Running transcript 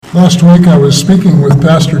Last week I was speaking with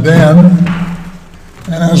Pastor Dan,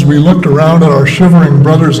 and as we looked around at our shivering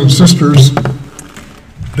brothers and sisters,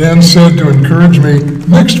 Dan said to encourage me,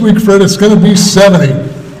 "Next week, Fred, it's going to be 70.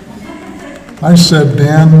 I said,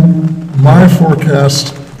 "Dan, my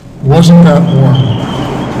forecast wasn't that warm."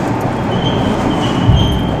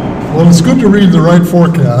 Well, it's good to read the right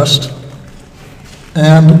forecast,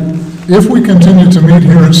 and if we continue to meet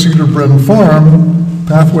here at Cedar Bryn Farm,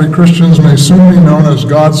 Pathway Christians may soon be known as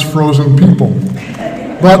God's frozen people.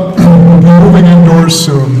 But we'll be moving indoors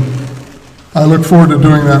soon. I look forward to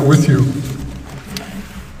doing that with you.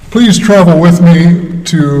 Please travel with me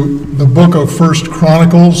to the book of 1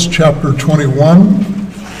 Chronicles, chapter 21.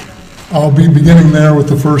 I'll be beginning there with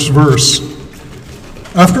the first verse.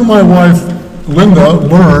 After my wife, Linda,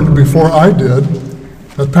 learned before I did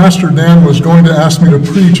that Pastor Dan was going to ask me to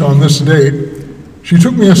preach on this date, she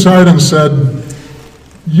took me aside and said,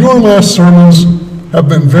 "Your last sermons have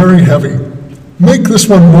been very heavy. Make this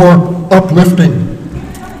one more uplifting."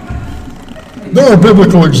 There are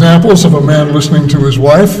biblical examples of a man listening to his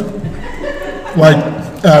wife, like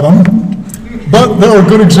Adam, but there are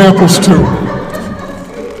good examples too.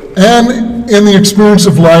 And in the experience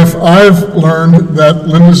of life, I've learned that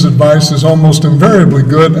Linda's advice is almost invariably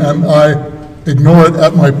good, and I ignore it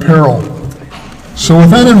at my peril. So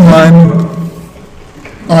with that in mind,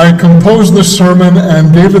 I composed this sermon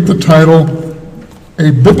and gave it the title,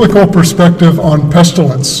 "A Biblical Perspective on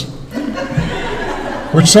Pestilence,"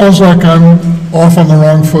 which sounds like I'm off on the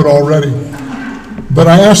wrong foot already. But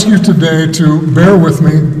I ask you today to bear with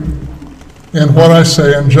me in what I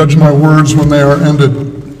say and judge my words when they are ended.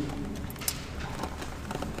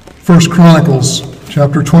 1 Chronicles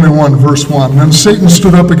chapter 21, verse 1. Then Satan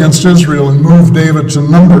stood up against Israel and moved David to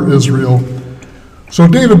number Israel. So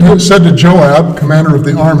David said to Joab, commander of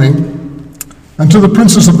the army, and to the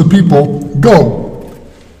princes of the people, "Go,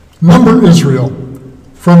 number Israel,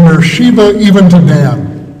 from Beersheba even to Dan,"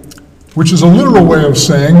 which is a literal way of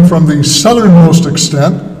saying from the southernmost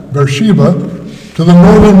extent, Beersheba, to the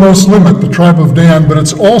northernmost limit, the tribe of Dan, but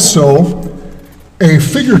it's also a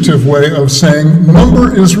figurative way of saying,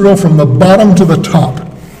 "Number Israel from the bottom to the top,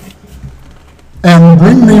 and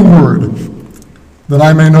bring me word that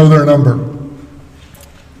I may know their number."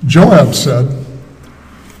 Joab said,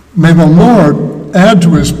 "May the Lord add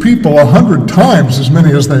to his people 100 times as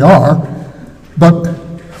many as they are, but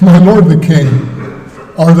my lord the king,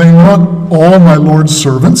 are they not all my lord's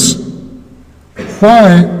servants?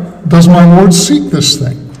 Why does my lord seek this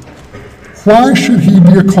thing? Why should he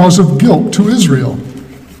be a cause of guilt to Israel?"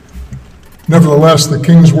 Nevertheless, the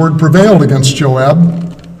king's word prevailed against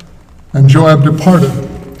Joab, and Joab departed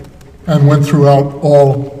and went throughout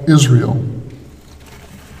all Israel.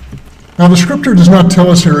 Now, the scripture does not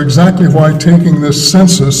tell us here exactly why taking this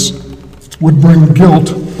census would bring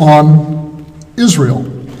guilt on Israel.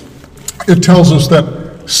 It tells us that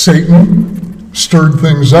Satan stirred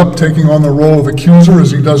things up, taking on the role of accuser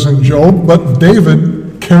as he does in Job, but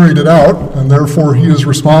David carried it out, and therefore he is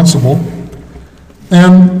responsible.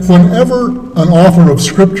 And whenever an author of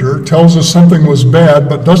Scripture tells us something was bad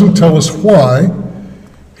but doesn't tell us why,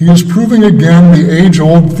 he is proving again the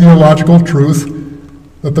age-old theological truth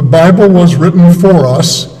that the Bible was written for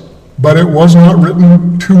us, but it was not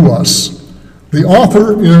written to us. The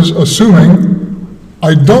author is assuming,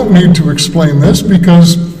 I don't need to explain this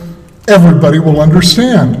because everybody will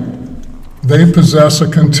understand. They possess a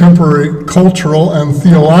contemporary cultural and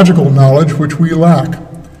theological knowledge which we lack.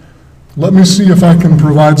 Let me see if I can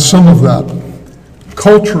provide some of that.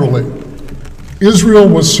 Culturally, Israel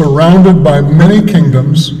was surrounded by many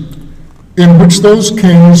kingdoms in which those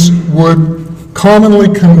kings would commonly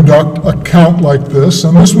conduct a count like this,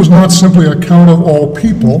 and this was not simply a count of all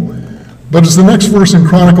people, but as the next verse in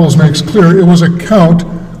Chronicles makes clear, it was a count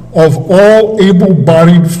of all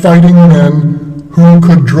able-bodied fighting men who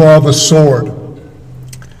could draw the sword.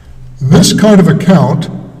 This kind of account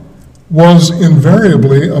was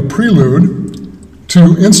invariably a prelude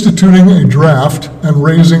to instituting a draft and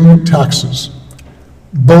raising taxes,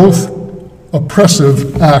 both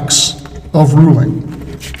oppressive acts of ruling.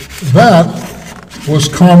 That was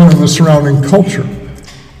common in the surrounding culture.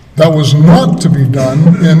 That was not to be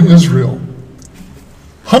done in Israel.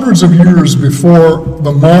 Hundreds of years before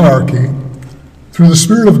the monarchy, through the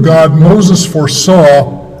Spirit of God, Moses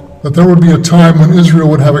foresaw that there would be a time when Israel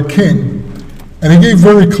would have a king. And he gave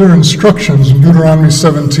very clear instructions in Deuteronomy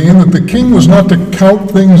 17 that the king was not to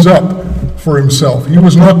count things up for himself. He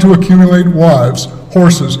was not to accumulate wives,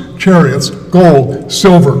 horses, chariots, gold,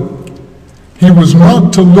 silver. He was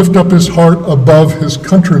not to lift up his heart above his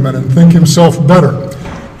countrymen and think himself better.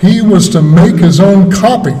 He was to make his own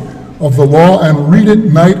copy of the law and read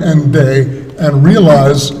it night and day and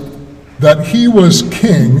realize that he was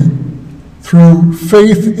king through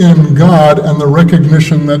faith in God and the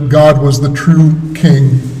recognition that God was the true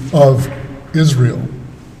king of Israel.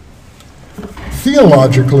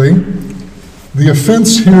 Theologically, the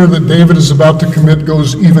offense here that David is about to commit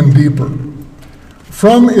goes even deeper.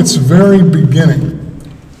 From its very beginning,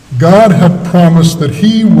 God had promised that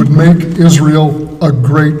he would make Israel a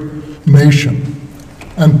great nation.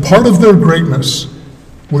 And part of their greatness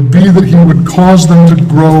would be that he would cause them to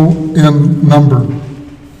grow in number.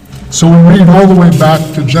 So we read all the way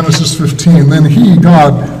back to Genesis 15. Then he,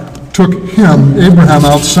 God, took him, Abraham,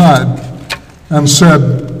 outside and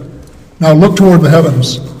said, "Now look toward the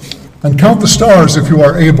heavens and count the stars if you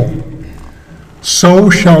are able. So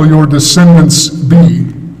shall your descendants be."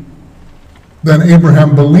 Then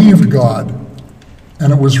Abraham believed God,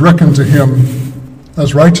 and it was reckoned to him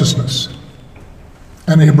as righteousness.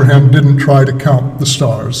 And Abraham didn't try to count the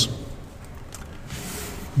stars.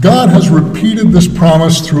 God has repeated this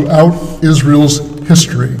promise throughout Israel's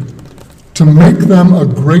history to make them a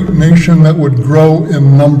great nation that would grow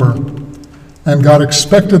in number. And God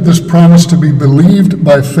expected this promise to be believed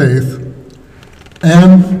by faith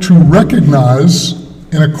and to recognize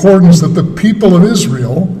in accordance that the people of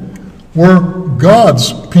Israel were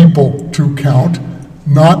God's people to count,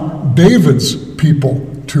 not David's people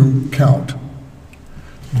to count.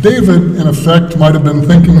 David, in effect, might have been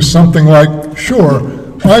thinking something like, "Sure,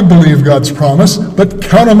 I believe God's promise, but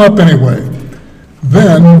count them up anyway.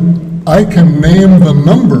 Then I can name the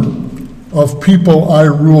number of people I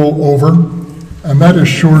rule over, and that is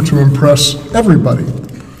sure to impress everybody,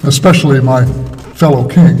 especially my fellow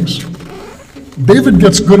kings." David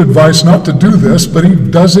gets good advice not to do this, but he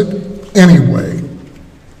does it anyway.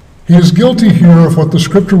 He is guilty here of what the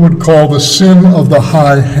scripture would call the sin of the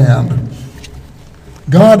high hand.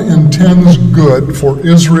 God intends good for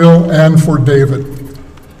Israel and for David,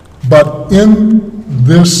 but in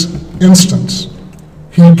this instance,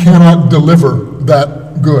 he cannot deliver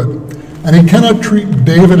that good. And he cannot treat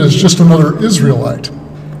David as just another Israelite,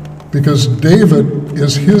 because David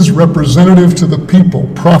is his representative to the people,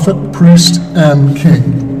 prophet, priest, and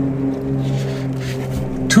king.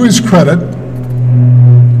 To his credit,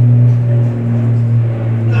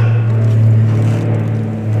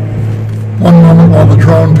 one moment while the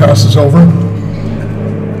drone passes over.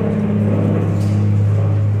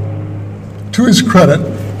 To his credit,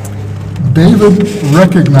 David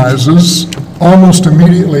recognizes almost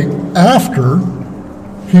immediately after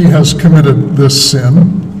he has committed this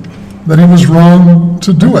sin that he was wrong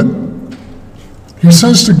to do it. He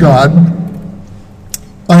says to God,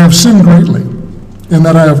 "I have sinned greatly in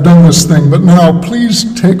that I have done this thing, but now please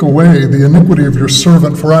take away the iniquity of your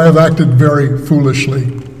servant, for I have acted very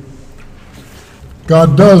foolishly."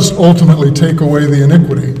 God does ultimately take away the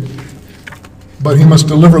iniquity, but he must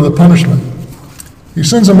deliver the punishment. He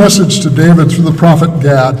sends a message to David through the prophet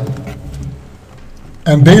Gad,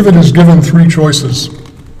 and David is given three choices.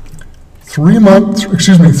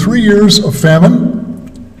 3 years of famine,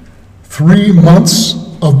 3 months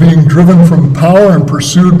of being driven from power and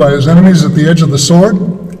pursued by his enemies at the edge of the sword,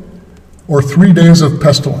 or 3 days of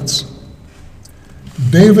pestilence.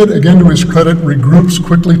 David, again to his credit, regroups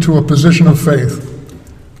quickly to a position of faith.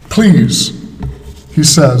 "Please," he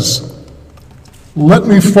says, "let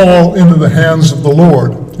me fall into the hands of the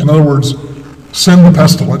Lord." In other words, send the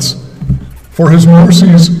pestilence, "for his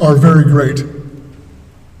mercies are very great,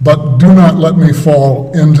 but do not let me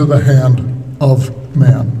fall into the hand of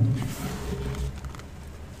man."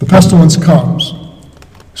 The pestilence comes.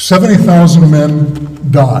 70,000 men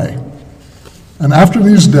die. And after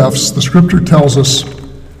these deaths, the scripture tells us,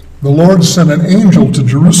 the Lord sent an angel to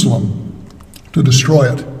Jerusalem to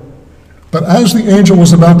destroy it. But as the angel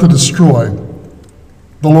was about to destroy,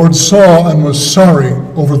 the Lord saw and was sorry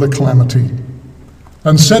over the calamity,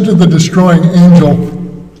 and said to the destroying angel,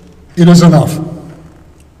 "It is enough.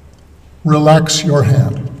 Relax your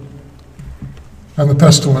hand." And the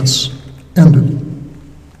pestilence ended.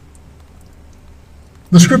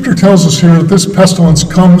 The scripture tells us here that this pestilence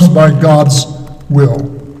comes by God's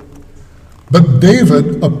will. But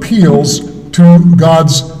David appeals to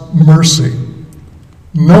God's mercy,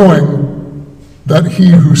 knowing that he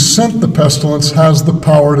who sent the pestilence has the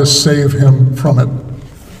power to save him from it.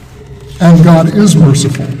 And God is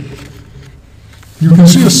merciful. You can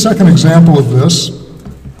see a second example of this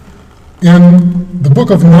in the book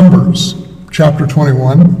of Numbers, chapter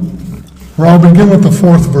 21, where I'll begin with the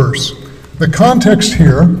 4th verse. The context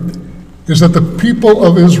here is that the people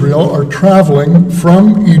of Israel are traveling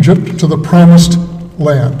from Egypt to the promised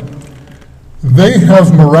land. They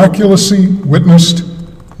have miraculously witnessed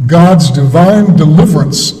God's divine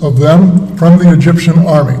deliverance of them from the Egyptian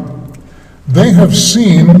army. They have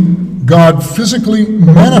seen God physically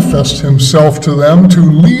manifest himself to them to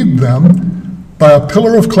lead them by a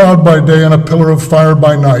pillar of cloud by day and a pillar of fire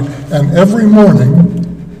by night. And every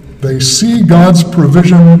morning they see God's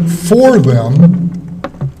provision for them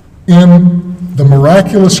in the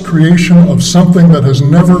miraculous creation of something that has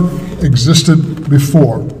never existed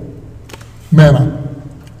before, manna.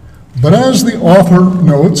 But as the author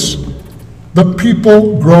notes, the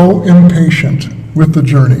people grow impatient with the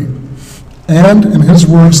journey. And in his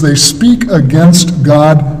words, they speak against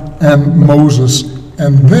God and Moses,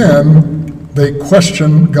 and then they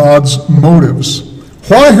question God's motives.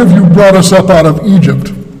 Why have you brought us up out of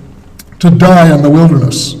Egypt to die in the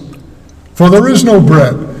wilderness? For there is no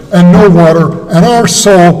bread and no water, and our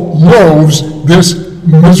soul loathes this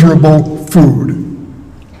miserable food.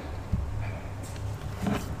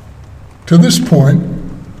 To this point,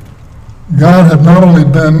 God had not only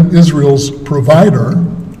been Israel's provider,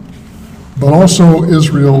 but also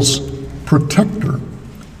Israel's protector.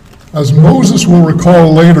 As Moses will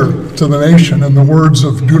recall later to the nation in the words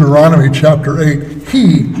of Deuteronomy chapter 8,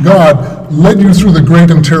 he, God, led you through the great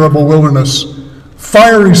and terrible wilderness,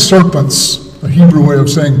 fiery serpents, a Hebrew way of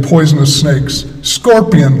saying poisonous snakes,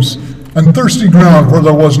 scorpions, and thirsty ground where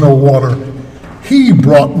there was no water. He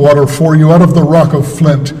brought water for you out of the rock of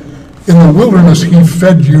flint. In the wilderness he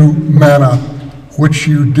fed you manna, which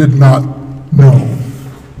you did not know.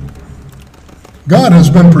 God has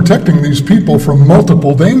been protecting these people from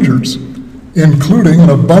multiple dangers, including an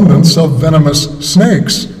abundance of venomous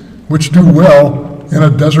snakes, which do well in a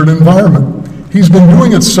desert environment. He's been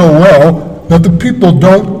doing it so well that the people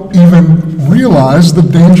don't even realize the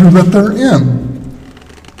danger that they're in.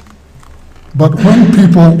 But when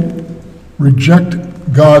people reject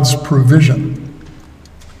God's provision,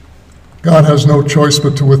 God has no choice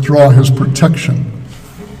but to withdraw his protection.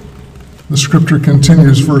 The scripture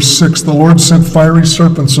continues, verse 6, the Lord sent fiery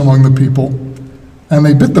serpents among the people, and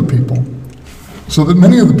they bit the people, so that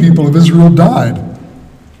many of the people of Israel died.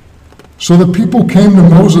 So the people came to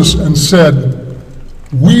Moses and said,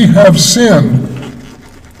 we have sinned,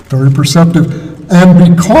 very perceptive,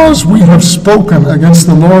 and because we have spoken against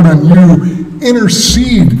the Lord and you,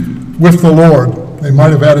 intercede with the Lord. They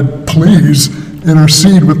might have added, please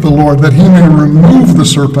intercede with the Lord, that he may remove the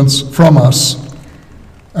serpents from us.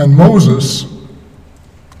 And Moses,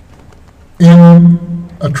 in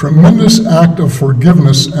a tremendous act of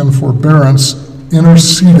forgiveness and forbearance,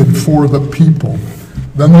 interceded for the people.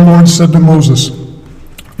 Then the Lord said to Moses,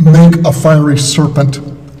 make a fiery serpent,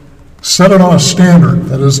 set it on a standard,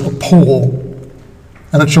 that is a pole,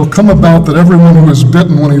 and it shall come about that everyone who is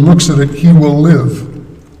bitten, when he looks at it, he will live.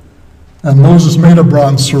 And Moses made a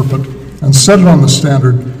bronze serpent and set it on the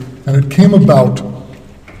standard, and it came about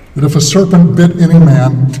that if a serpent bit any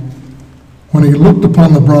man, when he looked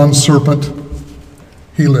upon the bronze serpent,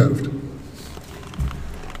 he lived.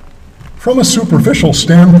 From a superficial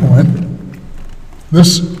standpoint,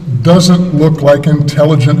 this doesn't look like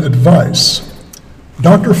intelligent advice.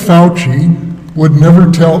 Dr. Fauci would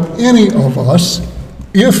never tell any of us,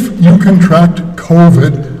 if you contract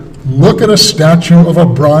COVID, look at a statue of a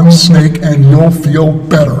bronze snake and you'll feel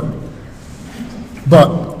better.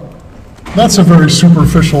 But that's a very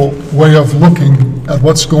superficial way of looking at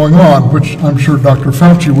what's going on, which I'm sure Dr.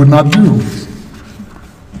 Fauci would not do.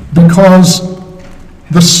 Because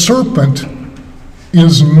the serpent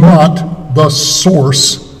is not the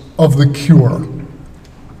source of the cure.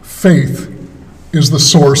 Faith is the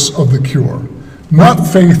source of the cure. Not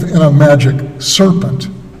faith in a magic serpent,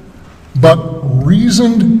 but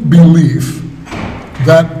reasoned belief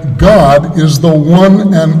that God is the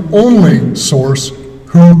one and only source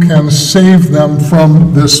who can save them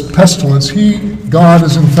from this pestilence. He, God,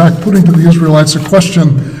 is in fact putting to the Israelites a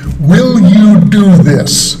question, will you do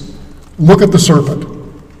this? Look at the serpent.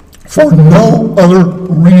 For no other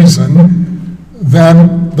reason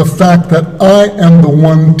than the fact that I am the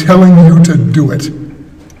one telling you to do it,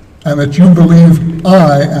 and that you believe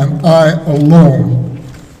I and I alone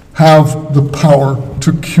have the power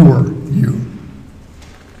to cure you.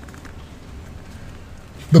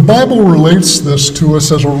 The Bible relates this to us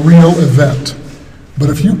as a real event, but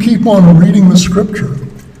if you keep on reading the scripture,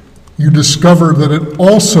 you discover that it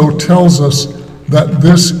also tells us that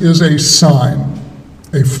this is a sign,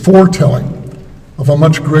 a foretelling of a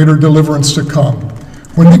much greater deliverance to come.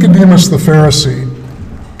 When Nicodemus the Pharisee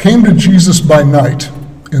came to Jesus by night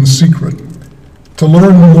in secret to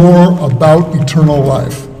learn more about eternal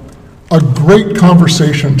life, a great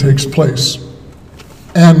conversation takes place,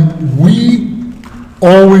 and we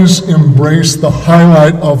always embrace the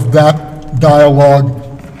highlight of that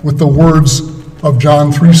dialogue with the words of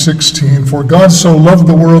John 3:16, "For God so loved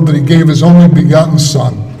the world that he gave his only begotten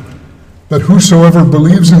Son, that whosoever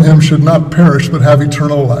believes in him should not perish but have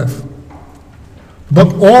eternal life."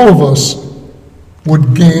 But all of us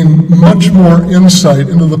would gain much more insight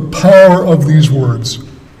into the power of these words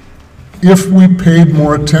if we paid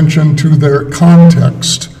more attention to their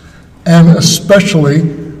context, and especially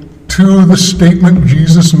to the statement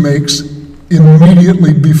Jesus makes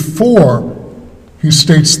immediately before he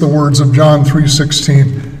states the words of John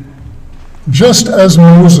 3:16. "Just as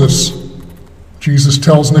Moses," Jesus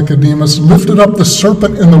tells Nicodemus, "lifted up the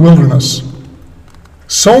serpent in the wilderness,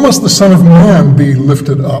 so must the Son of Man be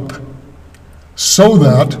lifted up, so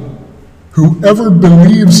that whoever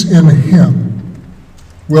believes in him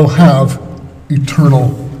will have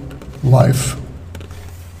eternal life."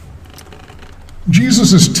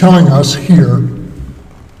 Jesus is telling us here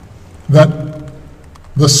that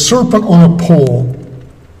the serpent on a pole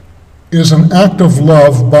is an act of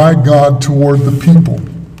love by God toward the people.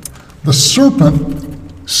 The serpent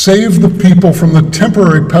saved the people from the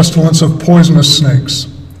temporary pestilence of poisonous snakes.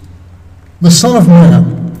 The Son of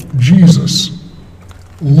Man, Jesus,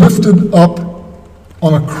 lifted up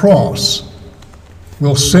on a cross,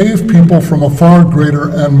 will save people from a far greater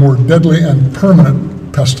and more deadly and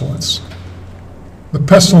permanent pestilence, the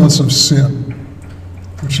pestilence of sin,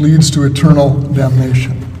 which leads to eternal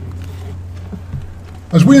damnation.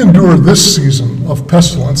 As we endure this season of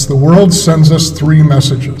pestilence, the world sends us three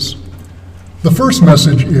messages. The first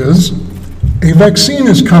message is, a vaccine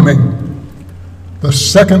is coming. The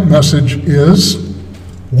second message is,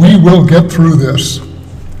 we will get through this.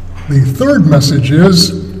 The third message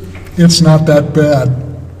is, it's not that bad.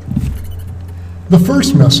 The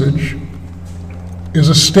first message is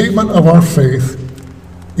a statement of our faith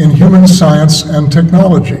in human science and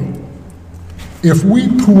technology. If we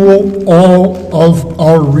pool all of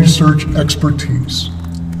our research expertise,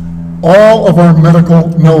 all of our medical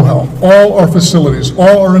know-how, all our facilities,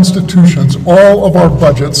 all our institutions, all of our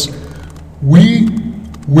budgets, we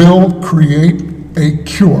will create a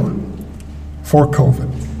cure for COVID.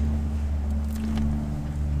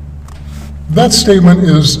 That statement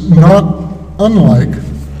is not unlike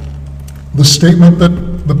the statement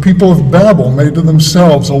that the people of Babel made to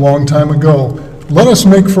themselves a long time ago. Let us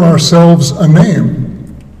make for ourselves a name.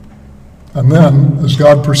 And then, as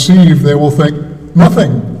God perceived, they will think,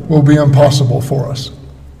 nothing will be impossible for us.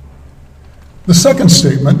 The second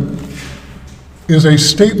statement is a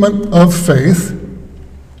statement of faith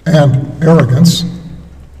and arrogance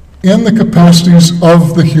in the capacities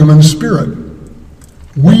of the human spirit.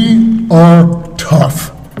 We are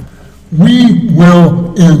tough. We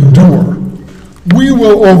will endure. We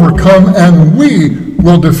will overcome, and we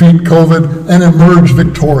will defeat COVID and emerge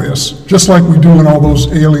victorious, just like we do in all those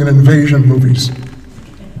alien invasion movies.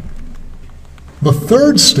 The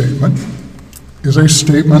third statement is a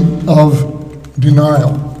statement of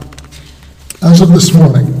denial. As of this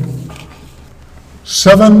morning,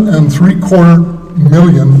 7.75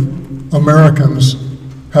 million Americans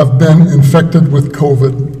have been infected with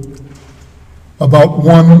COVID, about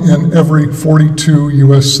 1 in every 42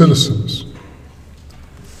 U.S. citizens.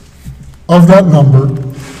 Of that number,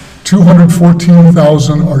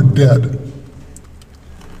 214,000 are dead.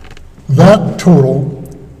 That total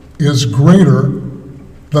is greater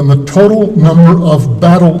than the total number of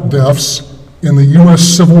battle deaths in the U.S.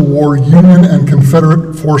 Civil War, Union and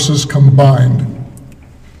Confederate forces combined.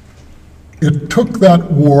 It took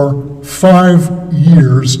that war 5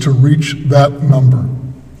 years to reach that number.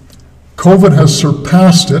 COVID has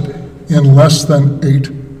surpassed it in less than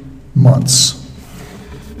 8 months.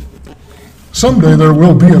 Someday there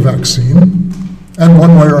will be a vaccine, and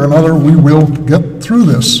one way or another we will get through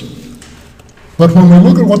this. But when we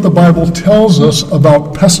look at what the Bible tells us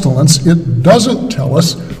about pestilence, it doesn't tell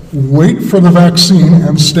us, wait for the vaccine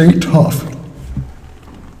and stay tough.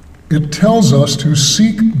 It tells us to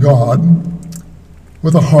seek God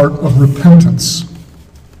with a heart of repentance.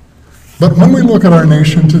 But when we look at our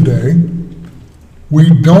nation today, we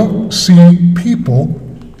don't see people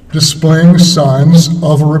displaying signs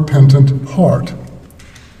of a repentant heart.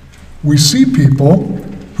 We see people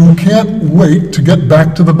who can't wait to get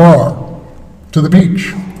back to the bar, to the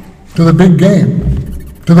beach, to the big game,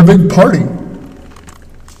 to the big party.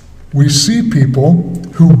 We see people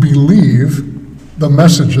who believe the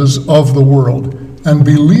messages of the world, and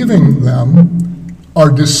believing them are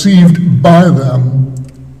deceived by them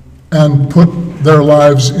and put their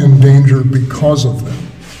lives in danger because of them.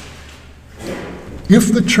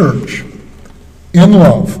 If the church, in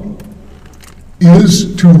love,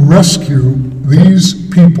 is to rescue these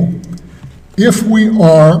people, If we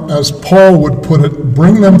are, as Paul would put it,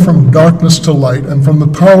 bring them from darkness to light and from the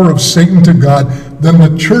power of Satan to God, then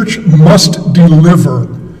the church must deliver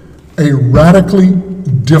a radically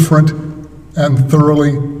different and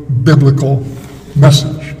thoroughly biblical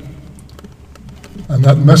message. And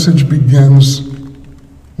that message begins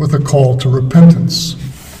with a call to repentance.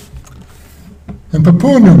 In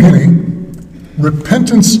Papua New Guinea,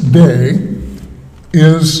 Repentance Day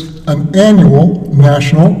is an annual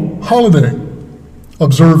national holiday,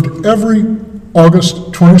 observed every August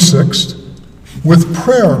 26th, with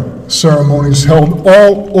prayer ceremonies held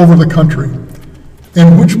all over the country,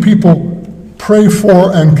 in which people pray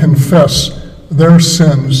for and confess their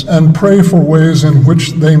sins and pray for ways in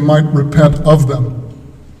which they might repent of them.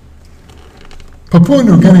 Papua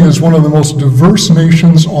New Guinea is one of the most diverse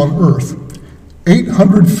nations on earth,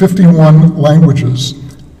 851 languages,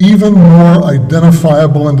 even more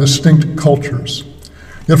identifiable and distinct cultures.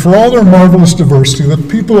 Yet for all their marvelous diversity, the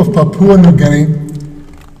people of Papua New Guinea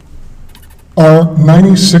are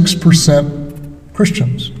 96%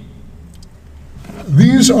 Christians.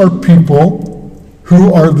 These are people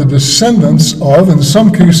who are the descendants of, in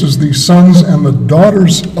some cases, the sons and the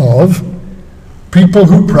daughters of, people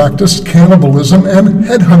who practiced cannibalism and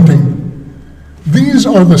headhunting. These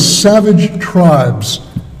are the savage tribes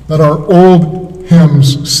that our old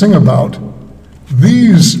hymns sing about.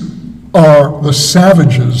 These are the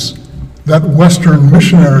savages that Western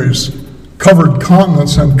missionaries covered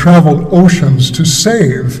continents and traveled oceans to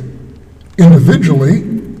save. Individually,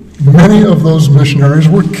 many of those missionaries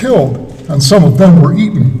were killed, and some of them were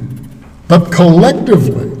eaten. But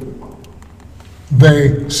collectively,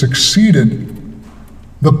 they succeeded.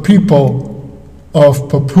 The people of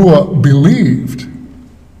Papua believed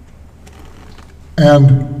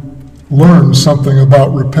and learned something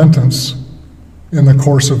about repentance in the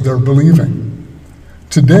course of their believing.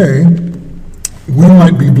 Today, we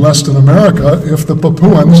might be blessed in America if the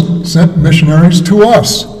Papuans sent missionaries to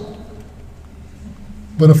us.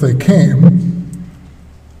 But if they came,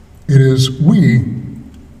 it is we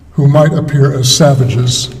who might appear as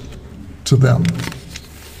savages to them.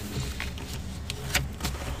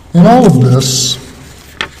 In all of this,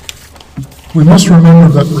 we must remember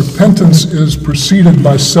that repentance is preceded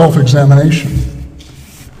by self-examination,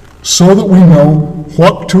 so that we know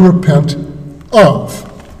what to repent of.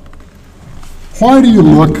 Why do you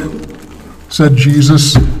look, said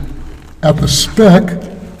Jesus, at the speck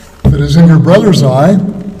that is in your brother's eye,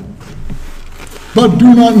 but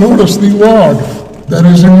do not notice the log that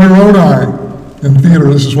is in your own eye? In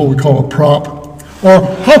theater, this is what we call a prop. Or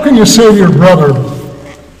how can you say to your brother,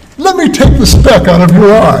 let me take the speck out of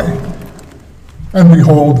your eye? And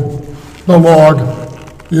behold, the log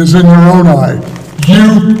is in your own eye.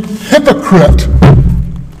 You hypocrite,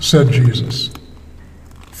 said Jesus.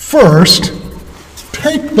 First,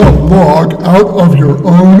 take the log out of your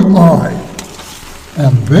own eye,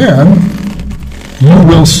 and then you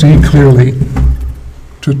will see clearly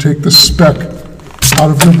to take the speck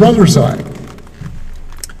out of your brother's eye.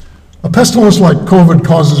 A pestilence like COVID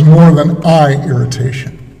causes more than eye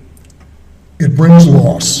irritation. It brings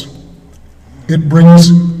loss. It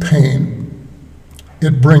brings pain.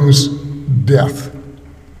 It brings death.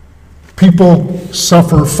 People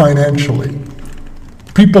suffer financially.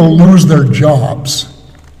 People lose their jobs,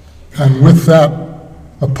 and with that,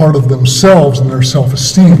 a part of themselves and their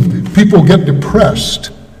self-esteem. People get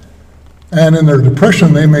depressed, and in their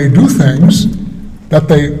depression, they may do things that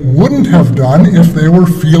they wouldn't have done if they were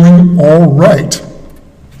feeling all right.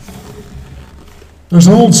 There's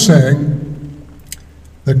an old saying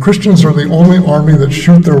that Christians are the only army that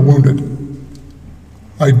shoot their wounded.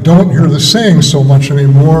 I don't hear the saying so much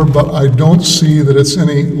anymore, but I don't see that it's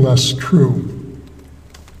any less true.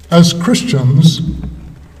 As Christians,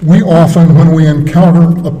 we often, when we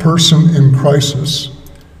encounter a person in crisis,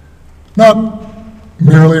 not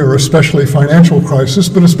merely or especially financial crisis,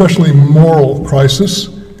 but especially moral crisis,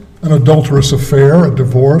 an adulterous affair, a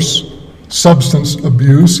divorce, substance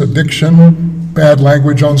abuse, addiction, bad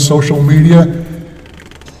language on social media,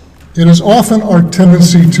 it is often our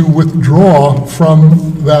tendency to withdraw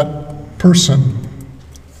from that person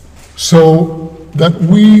so that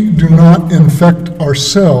we do not infect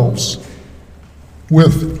ourselves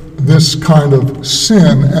with this kind of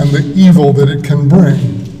sin and the evil that it can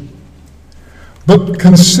bring. But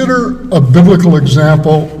consider a biblical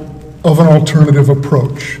example of an alternative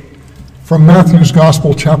approach. From Matthew's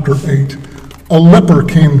Gospel, chapter 8, a leper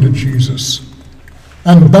came to Jesus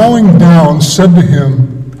and bowing down said to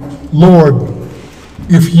him, Lord,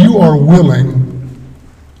 if you are willing,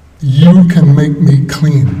 you can make me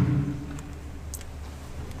clean.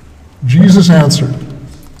 Jesus answered,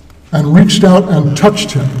 and reached out and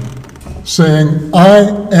touched him, saying, "I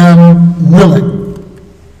am willing,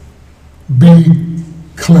 be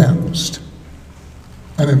cleansed."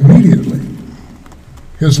 And immediately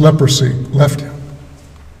his leprosy left him.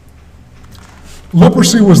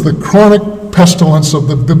 Leprosy was the chronic pestilence of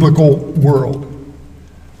the biblical world.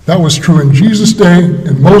 That was true in Jesus' day,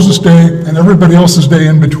 in Moses' day, and everybody else's day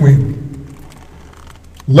in between.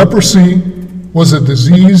 Leprosy was a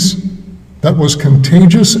disease that was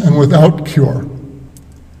contagious and without cure.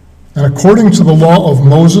 And according to the law of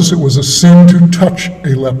Moses, it was a sin to touch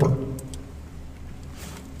a leper.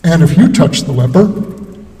 And if you touched the leper,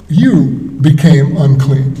 you became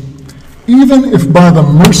unclean. Even if by the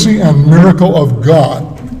mercy and miracle of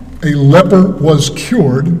God a leper was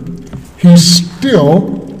cured, he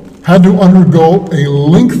still had to undergo a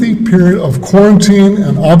lengthy period of quarantine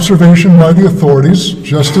and observation by the authorities,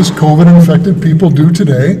 just as COVID-infected people do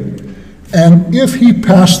today. And if he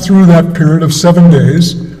passed through that period of 7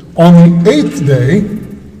 days, on the 8th day,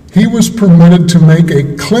 he was permitted to make a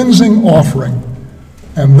cleansing offering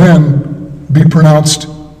and then be pronounced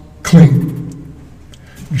clean.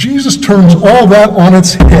 Jesus turns all that on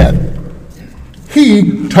its head.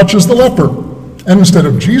 He touches the leper. And instead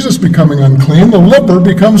of Jesus becoming unclean, the leper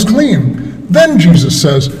becomes clean. Then Jesus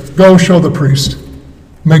says, "Go show the priest,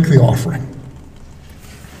 make the offering."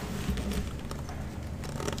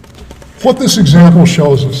 What this example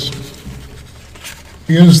shows us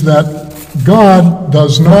is that God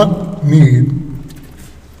does not need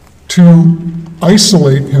to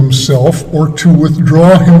isolate himself or to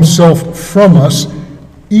withdraw himself from us,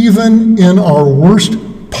 even in our worst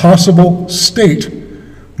possible state,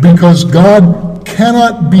 because God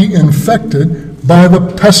cannot be infected by the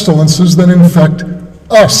pestilences that infect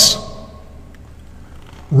us.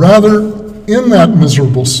 Rather, in that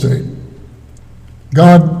miserable state,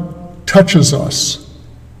 God touches us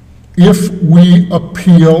if we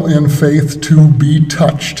appeal in faith to be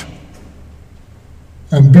touched.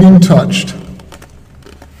 And being touched,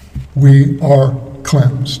 we are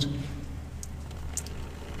cleansed.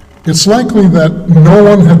 It's likely that no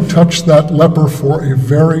one had touched that leper for a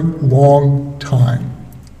very long time.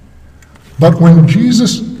 But when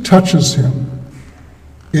Jesus touches him,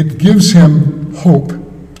 it gives him hope.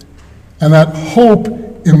 And that hope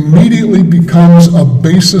immediately becomes a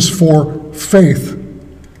basis for faith,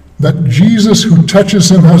 that Jesus who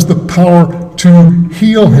touches him has the power to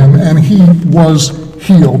heal him, and he was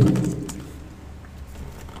healed.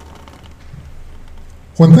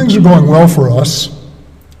 When things are going well for us,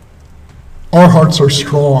 our hearts are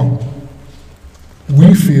strong.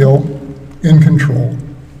 We feel in control.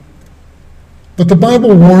 But the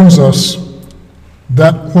Bible warns us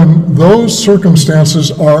that when those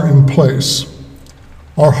circumstances are in place,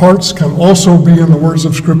 our hearts can also be, in the words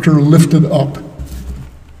of Scripture, lifted up.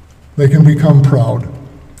 They can become proud.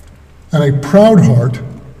 And a proud heart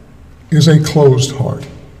is a closed heart.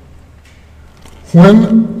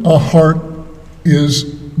 When a heart is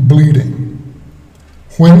bleeding,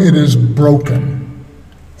 when it is broken,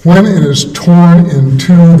 when it is torn in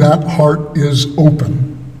two, that heart is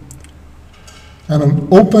open. And an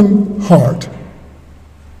open heart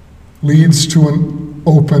leads to an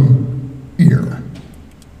open ear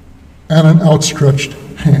and an outstretched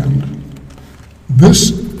hand.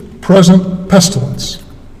 This present pestilence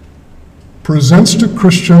presents to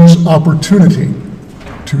Christians opportunity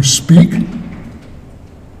to speak,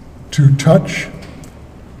 to touch,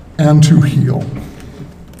 and to heal.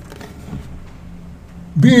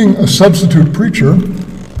 Being a substitute preacher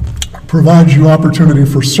provides you opportunity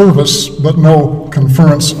for service, but no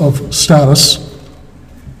conference of status.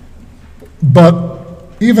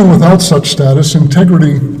 But even without such status,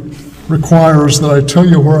 integrity requires that I tell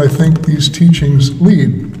you where I think these teachings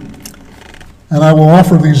lead. And I will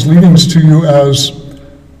offer these leadings to you as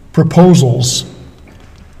proposals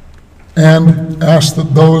and ask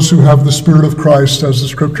that those who have the Spirit of Christ, as the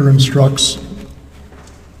Scripture instructs,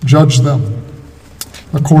 judge them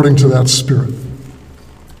according to that Spirit.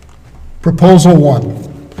 Proposal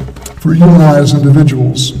 1, for you and I as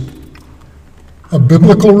individuals: a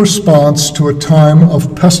biblical response to a time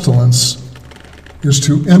of pestilence is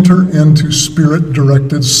to enter into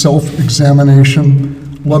Spirit-directed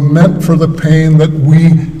self-examination, lament for the pain that we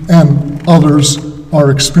and others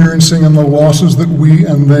are experiencing and the losses that we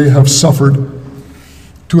and they have suffered,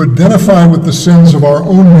 to identify with the sins of our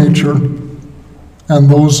own nature and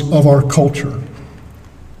those of our culture,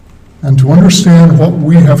 and to understand what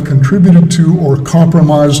we have contributed to or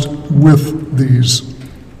compromised with these,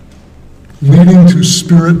 leading to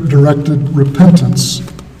Spirit-directed repentance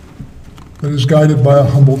that is guided by a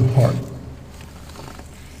humbled heart.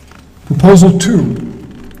 Proposal 2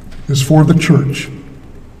 is for the church,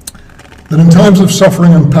 that in times of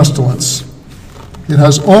suffering and pestilence, it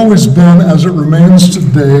has always been, as it remains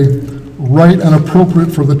today, right and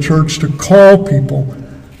appropriate for the church to call people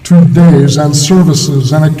to days and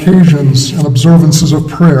services and occasions and observances of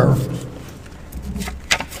prayer.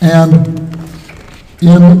 And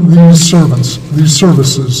in these services,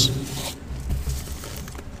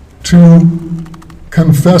 to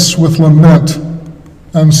confess with lament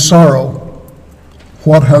and sorrow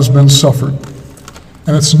what has been suffered.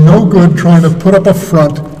 And it's no good trying to put up a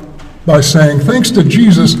front by saying, thanks to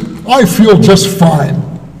Jesus, I feel just fine.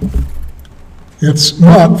 It's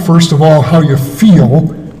not, first of all, how you feel,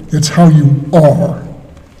 it's how you are.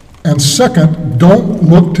 And second, don't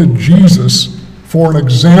look to Jesus for an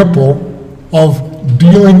example of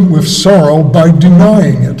dealing with sorrow by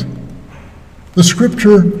denying it. The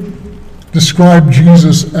scripture described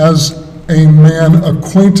Jesus as a man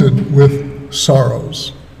acquainted with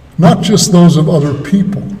sorrows, not just those of other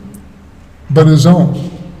people, but his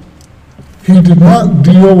own. He did not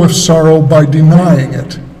deal with sorrow by denying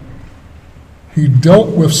it. He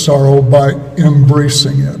dealt with sorrow by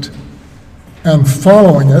embracing it and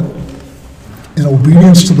following it in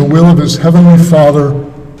obedience to the will of his heavenly Father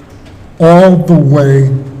all the way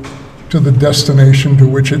to the destination to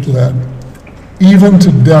which it led, even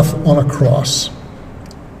to death on a cross.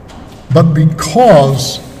 But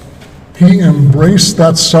because he embraced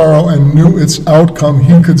that sorrow and knew its outcome,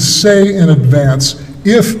 he could say in advance,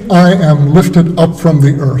 if I am lifted up from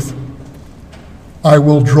the earth, I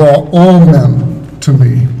will draw all men to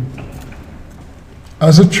me.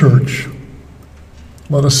 As a church,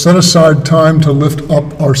 let us set aside time to lift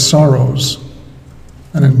up our sorrows,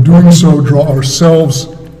 and in doing so draw ourselves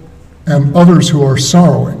and others who are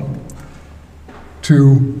sorrowing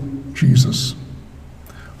to Jesus.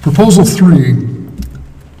 Proposal 3,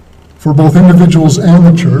 for both individuals and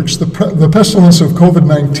the church, the pestilence of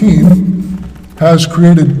COVID-19 has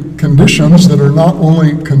created conditions that are not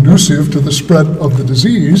only conducive to the spread of the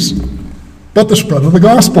disease, but the spread of the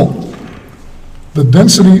gospel. The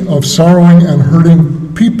density of sorrowing and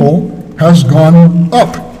hurting people has gone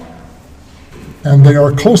up, and they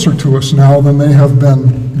are closer to us now than they have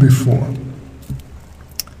been before.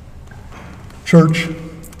 Church,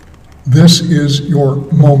 this is your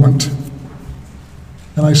moment.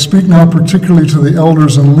 And I speak now particularly to the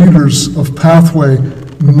elders and leaders of Pathway.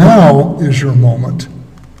 Now is your moment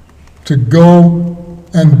to go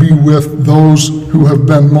and be with those who have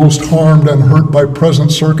been most harmed and hurt by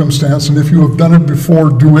present circumstance. And if you have done it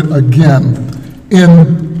before, do it again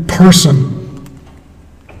in person.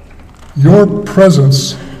 Your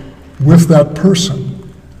presence with that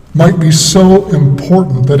person might be so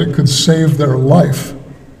important that it could save their life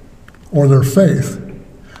or their faith.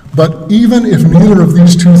 But even if neither of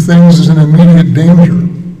these two things is in immediate danger,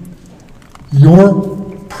 your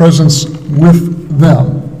presence with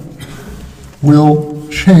them will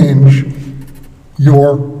change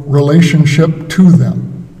your relationship to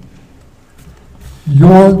them.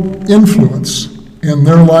 Your influence in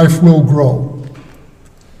their life will grow,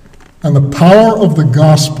 and the power of the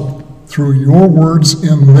gospel through your words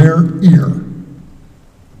in their ear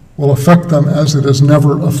will affect them as it has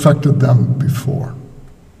never affected them before.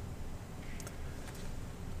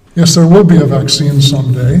 Yes, there will be a vaccine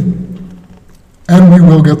someday, and we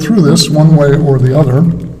will get through this one way or the other,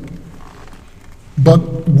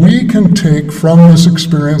 but we can take from this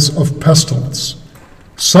experience of pestilence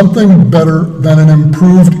something better than an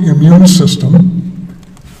improved immune system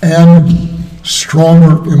and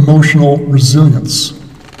stronger emotional resilience.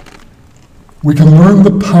 We can learn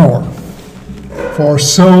the power for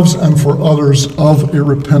ourselves and for others of a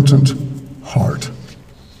repentant heart.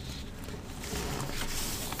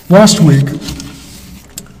 Last week,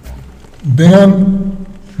 Dan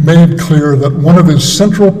made clear that one of his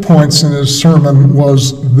central points in his sermon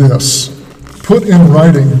was this, put in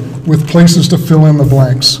writing with places to fill in the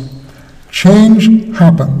blanks. Change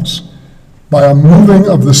happens by a moving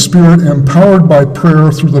of the Spirit empowered by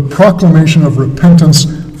prayer through the proclamation of repentance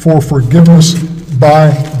for forgiveness by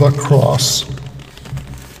the cross.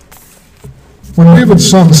 When David's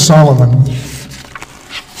son Solomon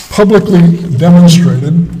publicly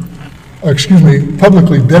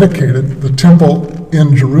dedicated the temple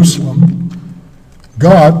in Jerusalem,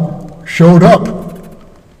 God showed up,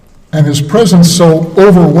 and his presence so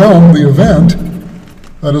overwhelmed the event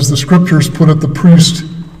that, as the scriptures put it, the priests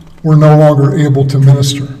were no longer able to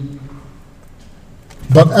minister.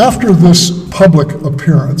 But after this public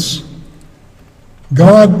appearance,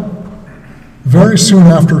 God very soon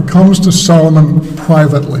after comes to Solomon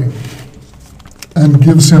privately and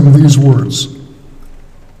gives him these words: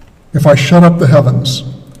 if I shut up the heavens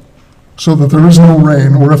so that there is no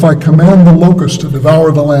rain, or if I command the locust to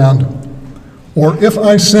devour the land, or if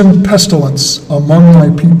I send pestilence among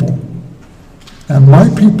my people, and my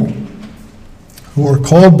people, who are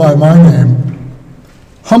called by my name,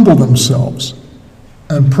 humble themselves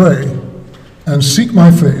and pray and seek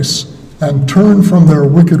my face and turn from their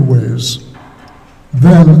wicked ways,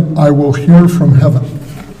 then I will hear from heaven,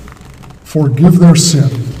 forgive their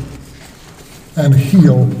sin, and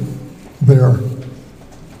heal their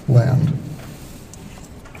land.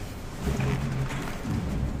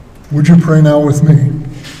 Would you pray now with me?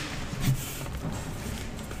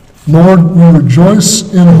 Lord, we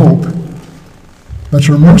rejoice in hope that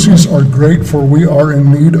your mercies are great, for we are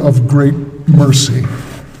in need of great mercy.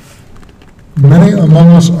 Many among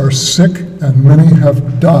us are sick, and many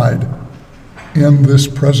have died in this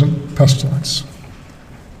present pestilence.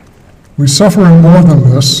 We suffer more than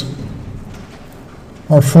this.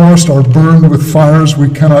 Our forests are burned with fires we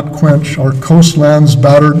cannot quench, our coastlands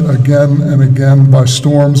battered again and again by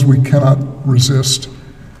storms we cannot resist,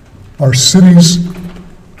 our cities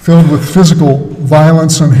filled with physical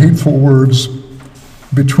violence and hateful words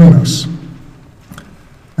between us,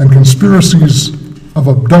 and conspiracies of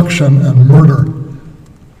abduction and murder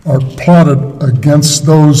are plotted against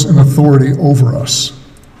those in authority over us.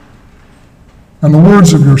 And the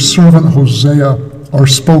words of your servant Hosea are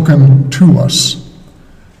spoken to us.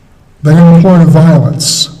 They employ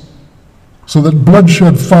violence, so that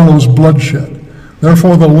bloodshed follows bloodshed.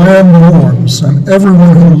 Therefore the land mourns, and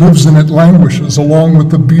everyone who lives in it languishes, along with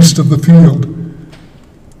the beast of the field,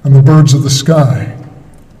 and the birds of the sky,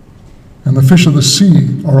 and the fish of the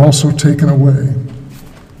sea are also taken away.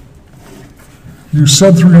 You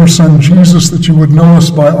said through your Son Jesus that you would know us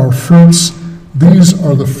by our fruits. These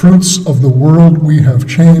are the fruits of the world we have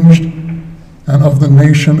changed, and of the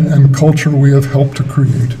nation and culture we have helped to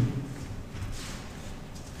create.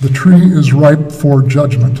 The tree is ripe for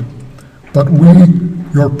judgment, but we,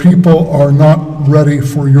 your people, are not ready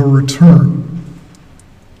for your return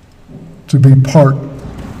to be part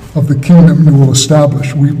of the kingdom you will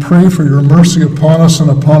establish. We pray for your mercy upon us and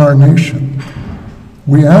upon our nation.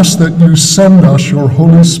 We ask that you send us your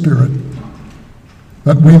Holy Spirit,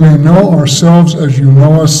 that we may know ourselves as you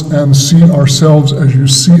know us and see ourselves as you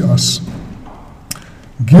see us.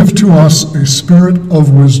 Give to us a spirit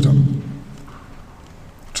of wisdom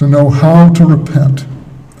to know how to repent.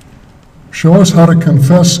 Show us how to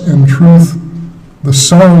confess in truth the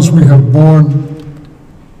sorrows we have borne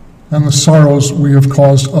and the sorrows we have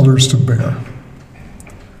caused others to bear.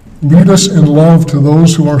 Lead us in love to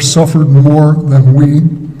those who are suffered more than we,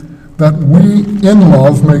 that we in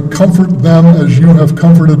love may comfort them as you have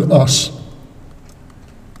comforted us.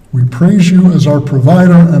 We praise you as our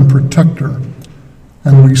provider and protector,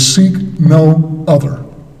 and we seek no other.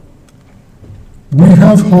 We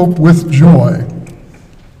have hope with joy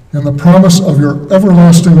in the promise of your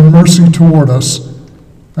everlasting mercy toward us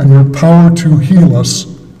and your power to heal us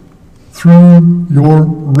through your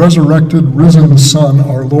resurrected, risen Son,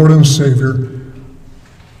 our Lord and Savior,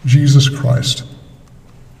 Jesus Christ.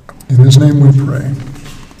 In his name we pray.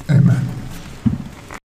 Amen.